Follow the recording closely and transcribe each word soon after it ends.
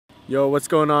Yo, what's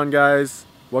going on, guys?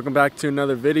 Welcome back to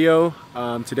another video.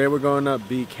 Today we're going up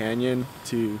Bee Canyon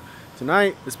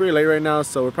tonight. It's pretty late right now,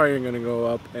 so we're probably gonna go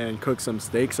up and cook some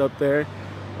steaks up there.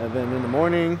 And then in the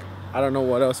morning, I don't know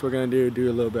what else we're gonna do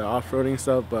a little bit of off-roading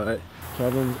stuff, but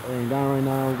Kevin's laying down right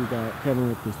now. We got Kevin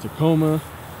with his Tacoma,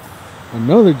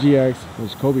 another GX,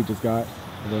 which Kobe just got,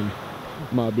 and then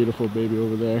my beautiful baby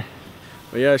over there.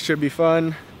 But yeah, it should be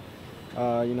fun.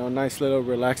 You know, nice little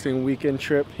relaxing weekend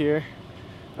trip here.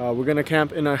 We're gonna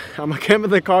camp I'm gonna camp in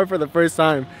the car for the first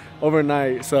time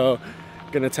overnight, so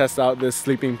gonna test out this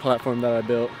sleeping platform that I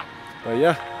built. But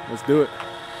yeah, let's do it.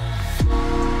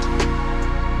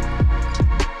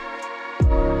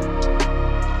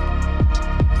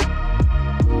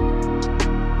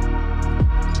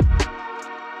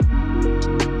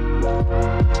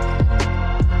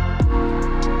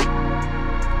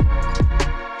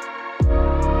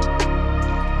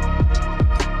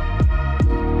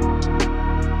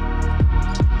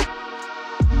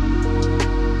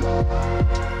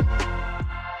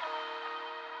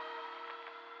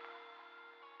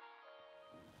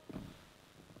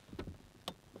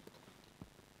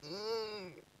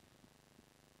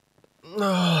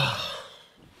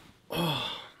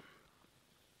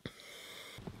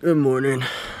 Good morning.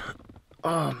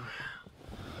 Look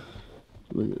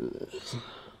at this.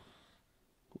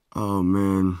 Oh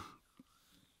man,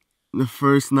 the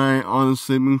first night on the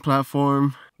sleeping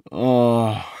platform.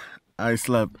 Oh, I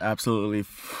slept absolutely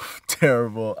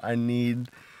terrible. I need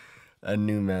a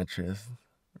new mattress.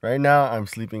 Right now I'm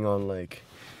sleeping on like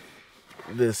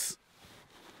this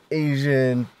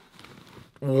Asian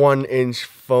 1-inch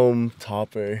foam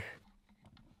topper.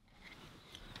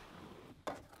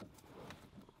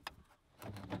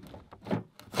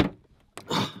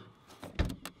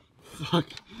 Fuck,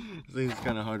 this thing's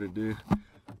kind of hard to do.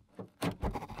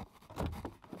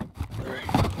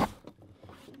 Alright.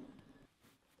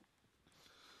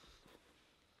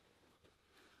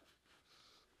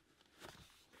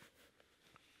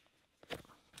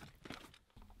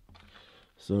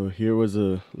 So here was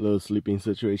a little sleeping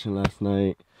situation last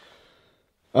night.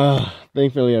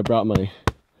 Thankfully I brought my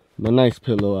nice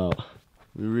pillow out.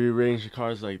 We rearranged the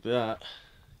cars like that.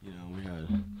 You know, we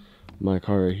had my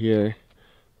car right here,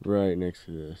 right next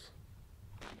to this.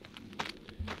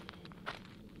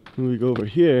 When we go over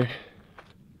here,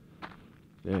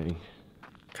 dang,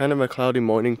 kind of a cloudy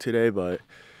morning today, but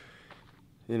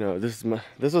you know, this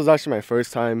was actually my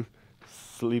first time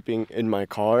sleeping in my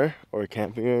car or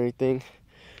camping or anything,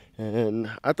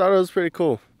 and I thought it was pretty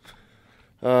cool.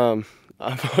 I'm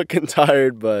fucking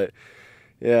tired, but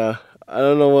yeah, I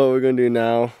don't know what we're gonna do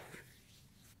now.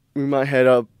 We might head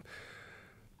up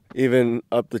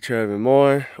the trail even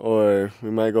more, or we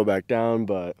might go back down,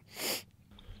 but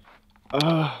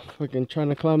fucking trying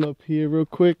to climb up here real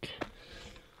quick.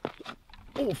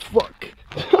 Oh fuck.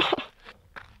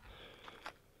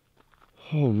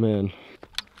 Oh man.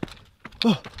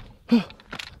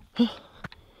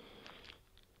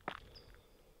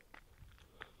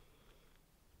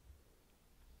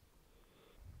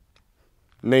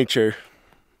 Nature.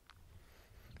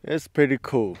 It's pretty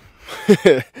cool.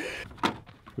 Good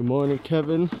morning,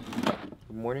 Kevin.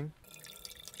 Good morning.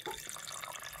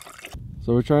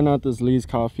 So we're trying out this Lee's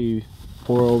coffee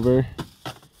pour over.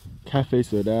 Cafe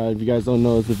soda. If you guys don't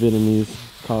know, it's a Vietnamese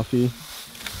coffee.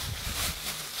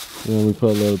 And then we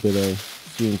put a little bit of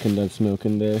sweetened condensed milk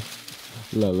in there.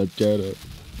 La leggera.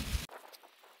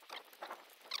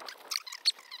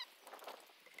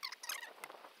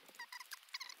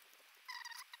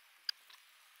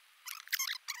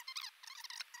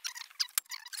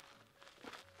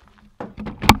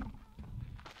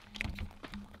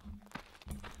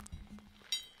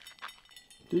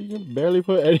 Dude, you can barely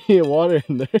put any water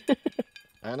in there.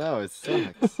 I know, it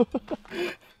sucks.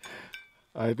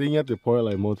 I think you have to pour it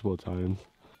like multiple times.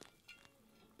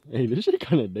 Hey, this shit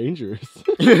kind of dangerous.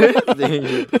 It's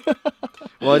dangerous.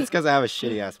 Well, it's because I have a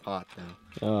shitty ass pot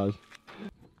though. Oh,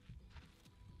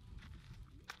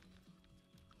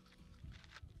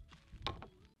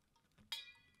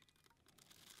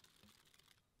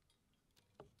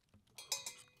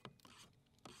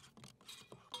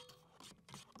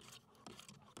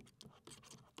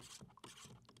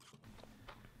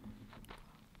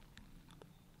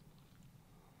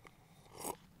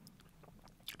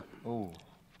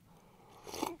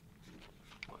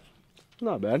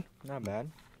 Not bad. not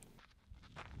bad.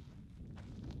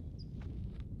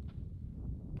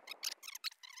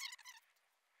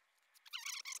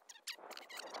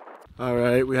 All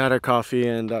right, we had our coffee,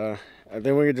 and I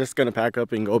think we're just gonna pack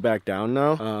up and go back down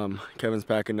now. Kevin's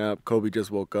packing up. Kobe just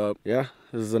woke up. Yeah,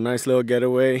 this is a nice little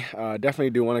getaway. Definitely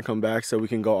do want to come back so we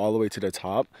can go all the way to the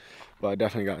top. But I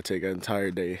definitely gotta take an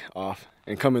entire day off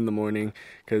and come in the morning,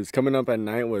 because coming up at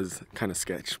night was kind of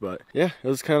sketch. But yeah, it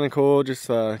was kind of cool. Just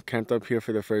camped up here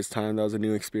for the first time. That was a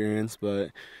new experience,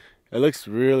 but it looks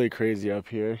really crazy up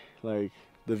here. Like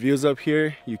the views up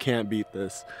here, you can't beat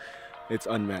this. It's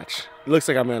unmatched. It looks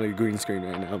like I'm on a green screen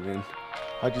right now, man.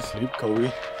 How'd you sleep,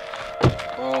 Kobe?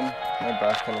 My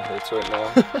back kind of hurts right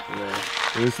now.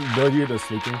 Yeah. Is this build you the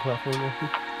sleeping platform?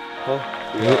 Huh?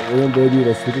 Yeah. We're gonna build you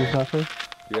the sleeping platform?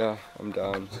 Yeah, I'm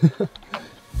down.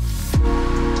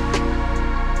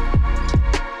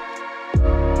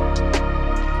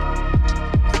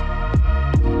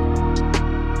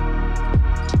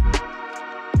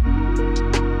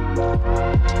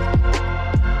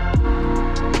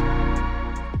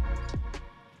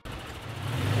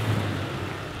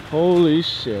 Holy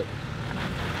shit.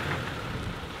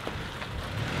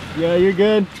 Yeah, you're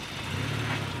good.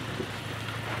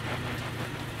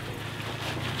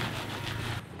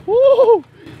 Woo!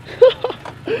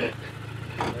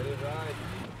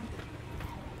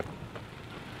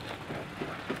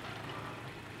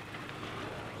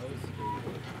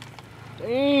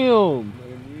 Damn.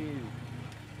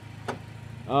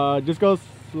 Just go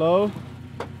slow.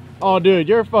 Oh, dude,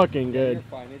 you're fucking good.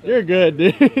 You're good,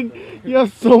 dude. You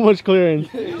have so much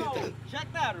clearance. Yo, check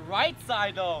that right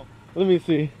side though. Let me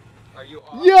see. Are you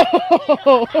off? Yo!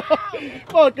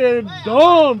 Fucking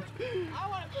dumped!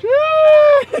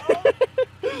 Shit!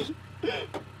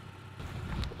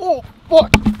 Oh,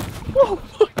 fuck! Oh,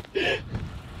 fuck!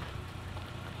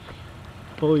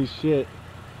 Holy shit.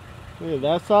 Look at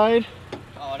that side.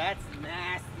 Oh, that's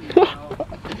nasty, bro.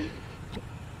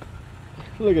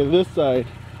 Look at this side.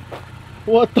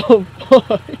 What the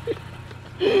fuck?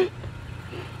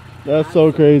 That's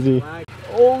so crazy.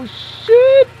 Oh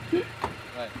shit!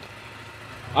 What?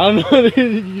 I don't know.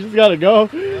 You just gotta go.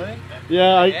 Really?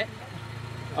 Yeah.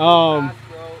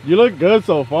 You look good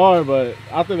so far, but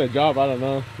after the job, I don't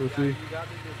know. We'll see. You got to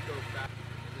just go fast.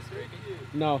 Is this breaking?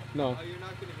 No. Oh, you're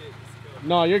not gonna hit. Just go.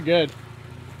 No, you're good.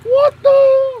 What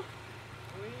the?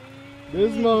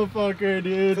 This motherfucker,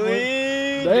 dude. Clean.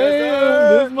 Damn,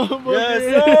 Yes, this motherfucker. Yes,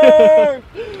 sir.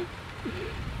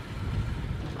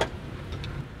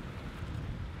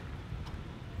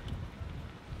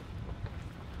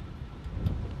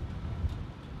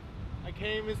 I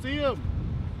can't even see him.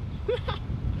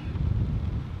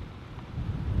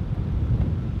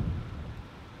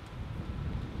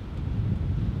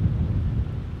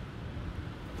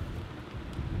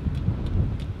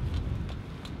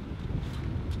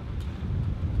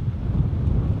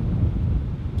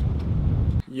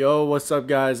 Yo, what's up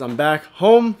guys? I'm back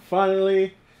home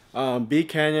finally. Beat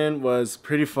Canyon was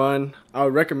pretty fun. I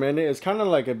would recommend it. It's kind of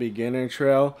like a beginner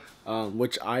trail,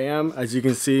 which I am. As you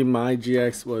can see, my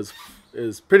GX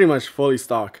is pretty much fully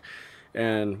stock,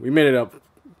 and we made it up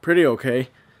pretty okay.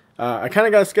 I kind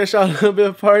of got sketched out a little bit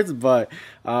of parts, but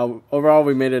overall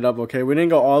we made it up okay. We didn't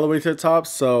go all the way to the top,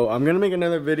 so I'm gonna make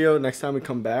another video next time we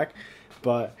come back.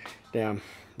 But damn,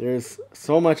 there's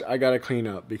so much I gotta clean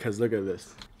up, because look at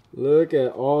this. Look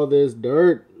at all this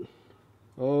dirt.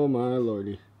 Oh my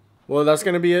lordy. Well, that's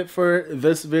gonna be it for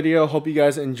this video. Hope you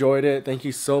guys enjoyed it. Thank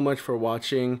you so much for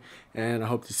watching, and I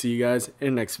hope to see you guys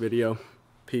in the next video.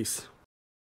 Peace.